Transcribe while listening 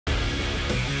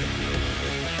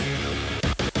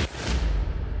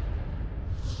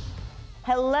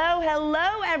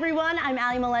Hello, everyone.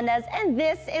 I'm Melendez, and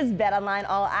this is BetOnline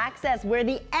All Access, where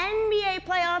the NBA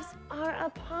playoffs are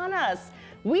upon us.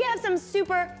 We have some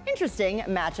super interesting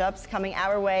matchups coming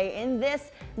our way in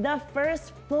the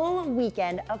first full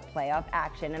weekend of playoff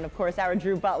action. And of course, our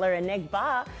Drew Butler and Nick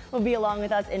Bahe will be along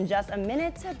with us in just a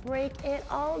minute to break it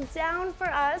all down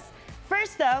for us.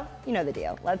 First, though, you know the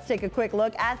deal. Let's take a quick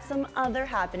look at some other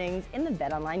happenings in the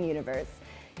BetOnline universe.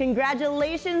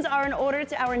 Congratulations are in order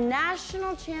to our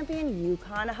national champion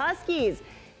UConn Huskies.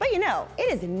 But you know,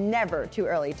 it is never too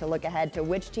early to look ahead to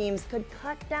which teams could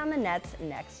cut down the nets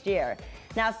next year.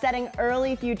 Now, setting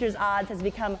early futures odds has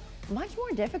become much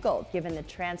more difficult given the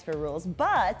transfer rules,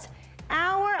 but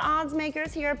our odds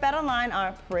makers here at BetOnline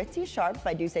are pretty sharp, if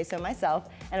I do say so myself,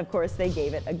 and of course they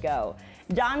gave it a go.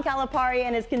 Don Calipari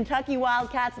and his Kentucky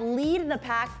Wildcats lead the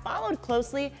pack, followed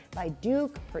closely by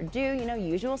Duke, Purdue,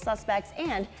 usual suspects,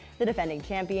 and the defending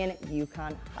champion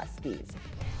UConn Huskies.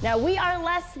 Now, we are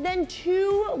less than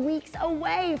 2 weeks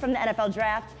away from the NFL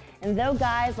draft, and though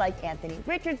guys like Anthony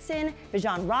Richardson,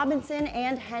 Bijan Robinson,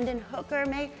 and Hendon Hooker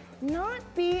may not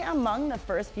be among the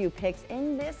first few picks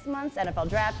in this month's NFL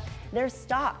draft, their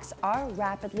stocks are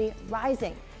rapidly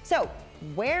rising. So,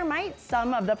 where might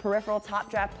some of the peripheral top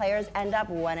draft players end up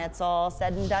when it's all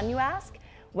said and done, you ask?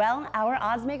 Well, our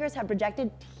odds makers have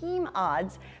projected team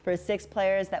odds for 6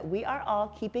 players that we are all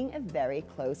keeping a very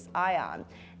close eye on.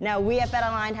 Now, we at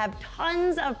BetOnline have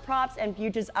tons of props and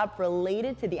futures up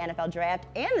related to the NFL draft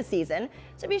and the season,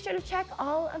 so be sure to check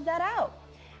all of that out.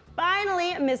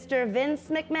 Finally, Mr. Vince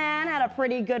McMahon had a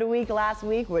pretty good week last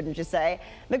week, wouldn't you say?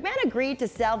 McMahon agreed to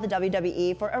sell the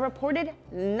WWE for a reported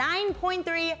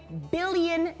 $9.3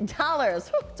 billion.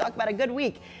 Whew, talk about a good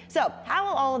week. So, how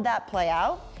will all of that play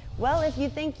out? Well, if you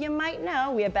think you might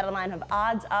know, we at BetOnline have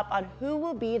odds up on who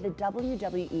will be the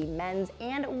WWE men's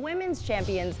and women's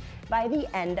champions by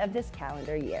the end of this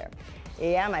calendar year.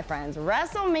 Yeah, my friends,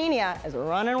 WrestleMania is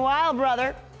running wild,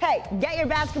 brother. Hey, get your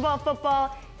basketball,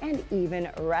 football, and even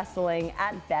wrestling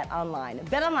at BetOnline.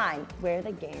 BetOnline, where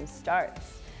the game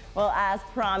starts. Well, as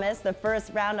promised, the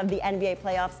first round of the NBA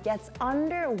playoffs gets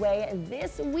underway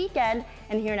this weekend.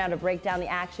 And here now to break down the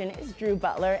action is Drew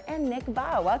Butler and Nick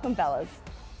Bahe. Welcome, fellas.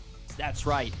 That's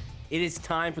right. It is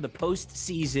time for the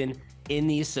postseason in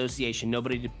the association.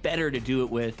 Nobody better to do it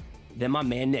with than my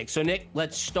man Nick. So, Nick,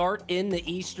 let's start in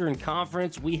the Eastern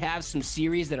Conference. We have some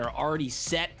series that are already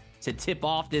set to tip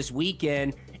off this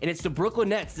weekend, and it's the Brooklyn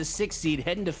Nets, the 6th seed,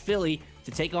 heading to Philly to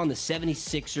take on the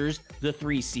 76ers, the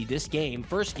 3 seed. This game,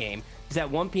 first game, is at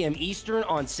 1 p.m. Eastern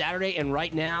on Saturday, and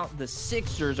right now the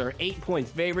Sixers are 8-point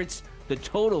favorites. The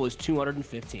total is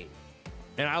 215.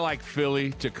 And I like Philly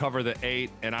to cover the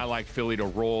 8, and I like Philly to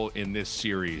roll in this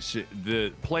series.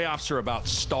 The playoffs are about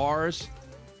stars.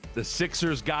 The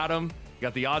Sixers got them.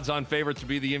 Got the odds-on favorite to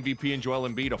be the MVP in Joel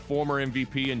Embiid, a former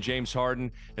MVP in James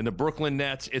Harden. And the Brooklyn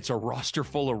Nets, it's a roster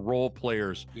full of role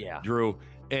players, Drew.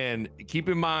 And keep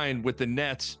in mind with the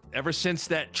Nets, ever since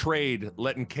that trade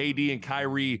letting KD and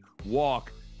Kyrie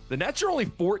walk, the Nets are only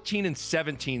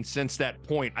 14-17 since that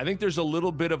point. I think there's a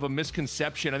little bit of a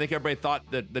misconception. I think everybody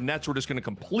thought that the Nets were just going to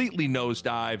completely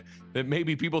nosedive, that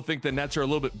maybe people think the Nets are a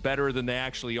little bit better than they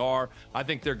actually are. I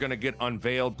think they're going to get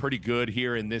unveiled pretty good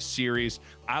here in this series.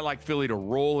 I like Philly to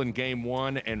roll in game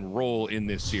 1 and roll in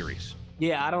this series.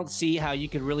 Yeah, I don't see how you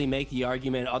could really make the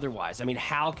argument otherwise. I mean,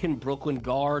 how can Brooklyn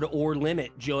guard or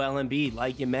limit Joel Embiid?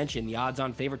 Like you mentioned, the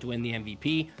odds-on favorite to win the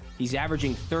MVP. He's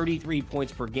averaging 33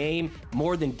 points per game,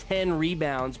 more than 10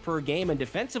 rebounds per game, and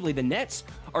defensively, the Nets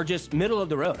are just middle of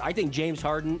the road. I think James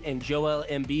Harden and Joel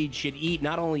Embiid should eat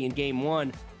not only in game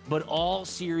 1, but all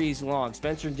series long.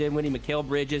 Spencer Dinwiddie, Mikal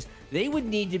Bridges, they would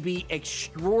need to be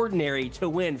extraordinary to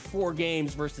win 4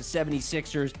 games versus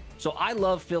 76ers. So I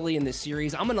love Philly in this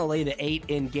series. I'm going to lay the 8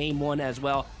 in game 1 as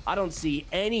well. I don't see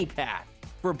any path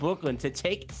for Brooklyn to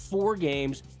take 4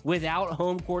 games without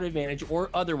home court advantage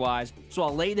or otherwise. So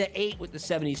I'll lay the 8 with the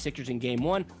 76ers in game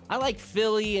 1. I like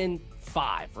Philly in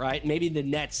 5, right? Maybe the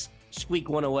Nets squeak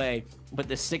one away, but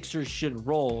the Sixers should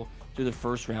roll through the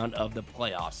first round of the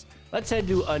playoffs. Let's head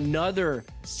to another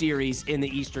series in the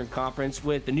Eastern Conference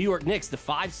with the New York Knicks, the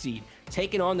 5 seed,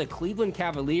 taking on the Cleveland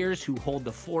Cavaliers, who hold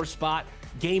the 4 spot.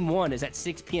 Game 1 is at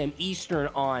 6 p.m. Eastern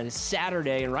on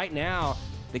Saturday, and right now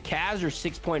the Cavs are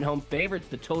 6-point home favorites.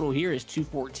 The total here is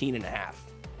 214.5.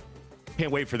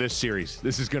 Can't wait for this series.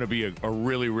 This is going to be a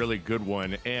really, really good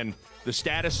one. And the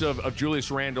status of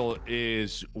Julius Randle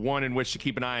is one in which to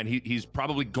keep an eye on. He's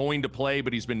probably going to play,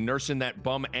 but he's been nursing that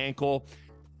bum ankle.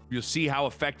 You'll see how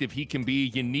effective he can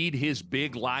be. You need his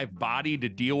big live body to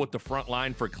deal with the front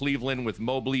line for Cleveland with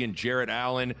Mobley and Jarrett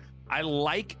Allen. I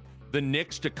like the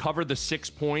Knicks to cover the 6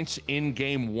 points in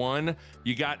game one.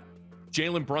 You got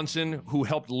Jalen Brunson, who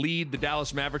helped lead the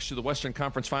Dallas Mavericks to the Western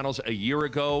Conference Finals a year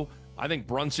ago. I think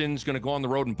Brunson's going to go on the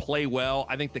road and play well.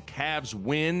 I think the Cavs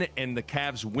win, and the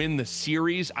Cavs win the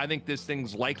series. I think this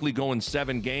thing's likely going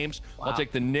 7 games. Wow. I'll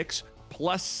take the Knicks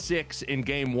 +6 in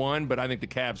game one, but I think the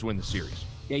Cavs win the series.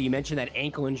 Yeah, you mentioned that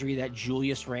ankle injury that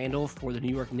Julius Randle for the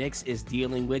New York Knicks is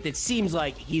dealing with. It seems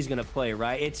like he's going to play,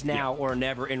 right? It's now or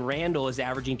never. And Randle is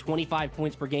averaging 25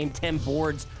 points per game, 10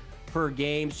 boards per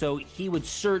game. So he would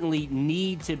certainly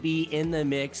need to be in the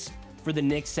mix for the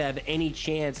Knicks to have any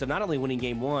chance of not only winning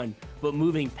game one, but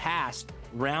moving past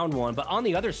round one. But on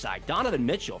the other side, Donovan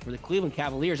Mitchell for the Cleveland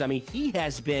Cavaliers, I mean, he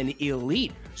has been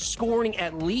elite, scoring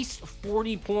at least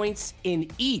 40 points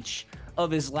in each of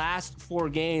his last 4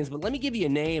 games. But let me give you a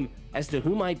name as to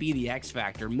who might be the X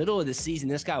factor. Middle of the season,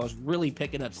 this guy was really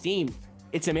picking up steam.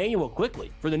 It's Emmanuel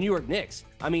Quickly for the New York Knicks.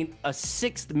 I mean, a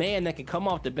 6th man that can come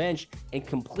off the bench and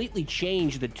completely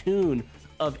change the tune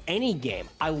of any game.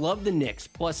 I love the Knicks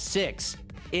 +6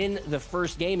 in the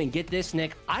first game. And get this,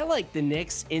 Nick, I like the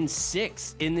Knicks in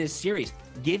 6 in this series.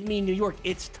 Give me New York.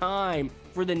 It's time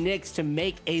for the Knicks to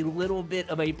make a little bit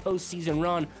of a postseason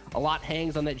run. A lot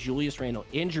hangs on that Julius Randle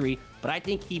injury, but I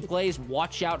think he plays.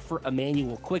 Watch out for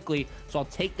Emmanuel Quickly. So I'll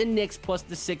take the Knicks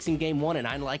 +6 in game one, and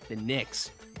I like the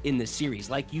Knicks in the series.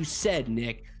 Like you said,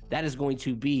 Nick, that is going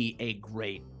to be a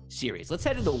great series. Let's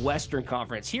head to the Western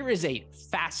Conference. Here is a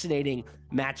fascinating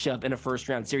matchup in a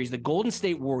first-round series. The Golden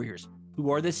State Warriors, who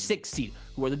are the 6th seed,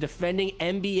 who are the defending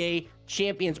NBA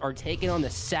champions, are taking on the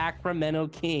Sacramento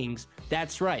Kings.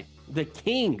 That's right, the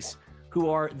Kings, who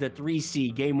are the 3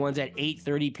 seed. Game one's at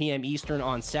 8:30 p.m. Eastern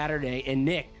on Saturday. And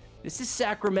Nick, this is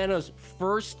Sacramento's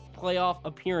first playoff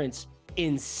appearance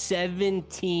in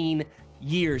 17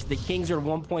 years. The Kings are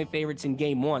 1-point favorites in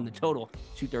game one. The total,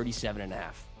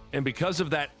 237.5. And because of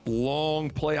that long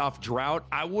playoff drought,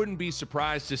 I wouldn't be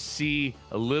surprised to see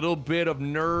a little bit of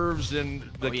nerves, and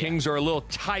the Kings are a little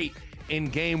tight in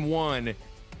game one.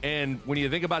 And when you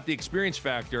think about the experience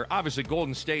factor, obviously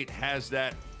Golden State has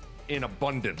that in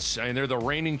abundance. I mean, they're the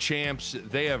reigning champs.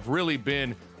 They have really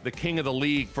been the king of the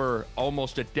league for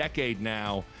almost a decade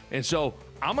now. And so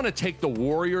I'm going to take the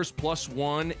Warriors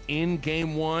 +1 in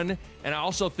game one. And I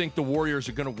also think the Warriors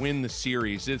are going to win the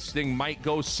series. This thing might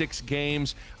go 6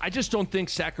 games. I just don't think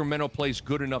Sacramento plays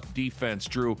good enough defense,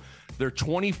 Drew. They're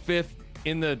 25th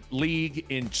in the league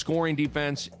in scoring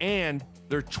defense, and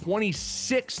they're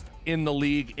 26th in the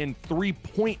league in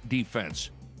 3-point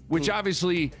defense, which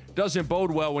obviously doesn't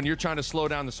bode well when you're trying to slow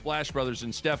down the Splash Brothers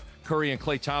and Steph Curry and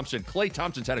Klay Thompson. Klay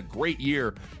Thompson's had a great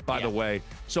year, by the way.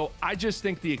 So I just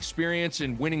think the experience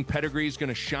and winning pedigree is going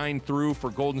to shine through for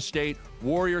Golden State.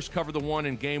 Warriors cover the 1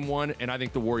 in game one, and I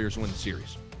think the Warriors win the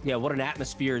series. Yeah, what an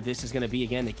atmosphere this is going to be.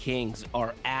 Again, the Kings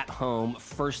are at home.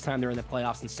 First time they're in the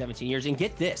playoffs in 17 years. And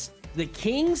get this, the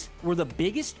Kings were the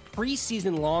biggest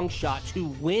preseason long shot to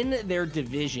win their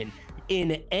division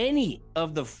in any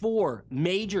of the 4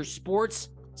 major sports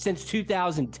since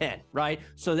 2010, right?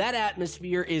 So that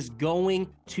atmosphere is going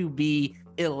to be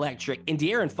electric. And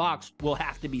De'Aaron Fox will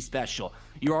have to be special.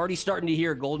 You're already starting to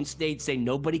hear Golden State say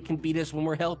nobody can beat us when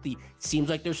we're healthy. Seems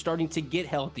like they're starting to get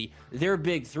healthy. Their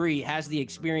big 3 has the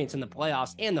experience in the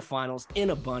playoffs and the finals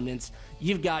in abundance.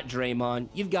 You've got Draymond,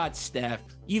 you've got Steph,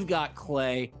 you've got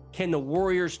Klay. Can the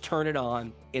Warriors turn it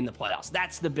on in the playoffs?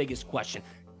 That's the biggest question.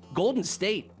 Golden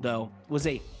State, though, was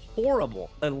a horrible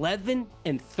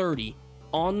 11-30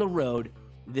 on the road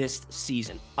this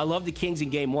season. I love the Kings in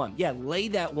game one. Yeah, lay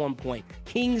that 1 point.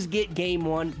 Kings get game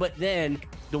one, but then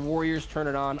the Warriors turn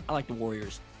it on. I like the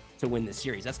Warriors to win this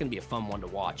series. That's going to be a fun one to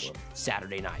watch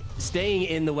Saturday night. Staying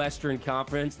in the Western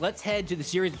Conference, let's head to the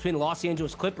series between the Los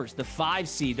Angeles Clippers, the 5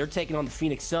 seed. They're taking on the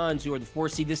Phoenix Suns, who are the 4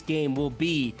 seed. This game will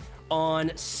be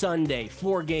on Sunday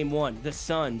for game one. The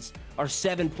Suns are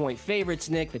 7-point favorites,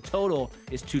 Nick. The total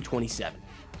is 227.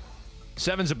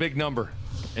 7's a big number,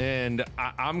 and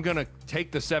I'm going to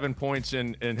take the 7 points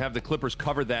and have the Clippers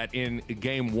cover that in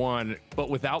game one. But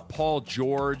without Paul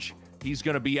George, he's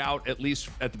going to be out at least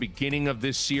at the beginning of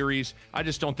this series. I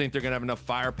just don't think they're going to have enough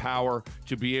firepower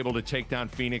to be able to take down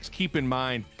Phoenix. Keep in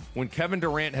mind, when Kevin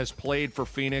Durant has played for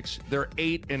Phoenix, they're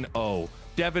 8-0.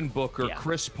 Devin Booker,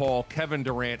 Chris Paul, Kevin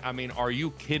Durant. I mean, are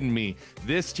you kidding me?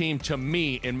 This team, to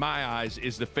me, in my eyes,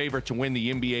 is the favorite to win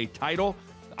the NBA title.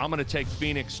 I'm going to take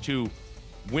Phoenix to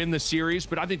win the series,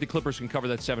 but I think the Clippers can cover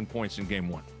that 7 points in game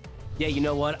one. Yeah, you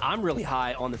know what? I'm really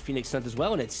high on the Phoenix Suns as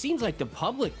well, and it seems like the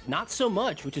public, not so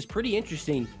much, which is pretty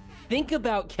interesting. Think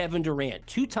about Kevin Durant,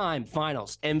 2-time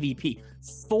finals MVP,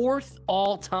 4th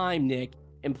all-time, Nick,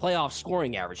 in playoff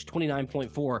scoring average,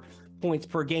 29.4 points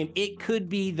per game. It could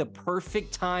be the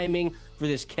perfect timing for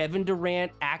this Kevin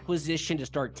Durant acquisition to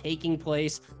start taking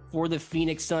place for the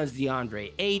Phoenix Suns.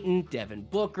 DeAndre Ayton, Devin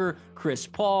Booker, Chris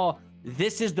Paul.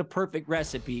 This is the perfect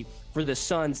recipe for the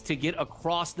Suns to get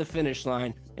across the finish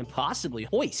line and possibly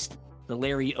hoist the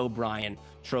Larry O'Brien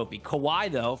trophy.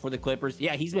 Kawhi, though, for the Clippers,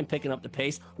 yeah, he's been picking up the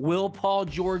pace. Will Paul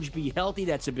George be healthy?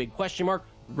 That's a big question mark.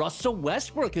 Russell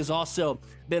Westbrook has also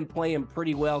been playing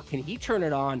pretty well. Can he turn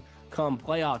it on come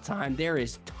playoff time? There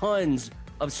is tons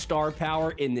of star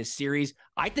power in this series.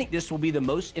 I think this will be the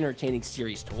most entertaining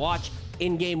series to watch.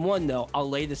 In game one, though, I'll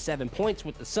lay the 7 points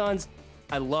with the Suns.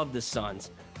 I love the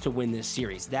Suns to win this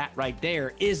series. That right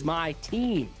there is my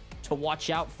team to watch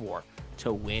out for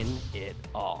to win it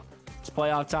all. It's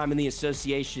playoff time in the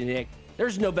association, Nick.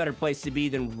 There's no better place to be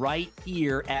than right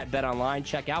here at BetOnline.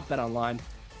 Check out BetOnline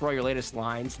for all your latest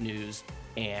lines, news,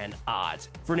 and odds.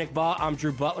 For Nick Bahe, I'm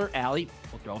Drew Butler. Allie,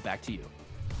 we'll throw it back to you.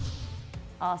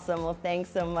 Awesome. Well, thanks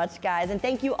so much, guys. And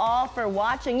thank you all for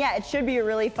watching. Yeah, it should be a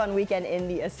really fun weekend in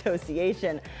the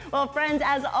association. Well, friends,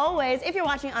 as always, if you're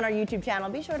watching on our YouTube channel,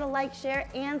 be sure to like, share,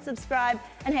 and subscribe.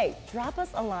 And hey, drop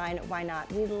us a line. Why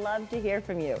not? We'd love to hear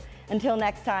from you. Until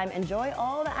next time, enjoy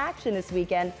all the action this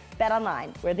weekend. Bet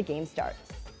online, where the game starts.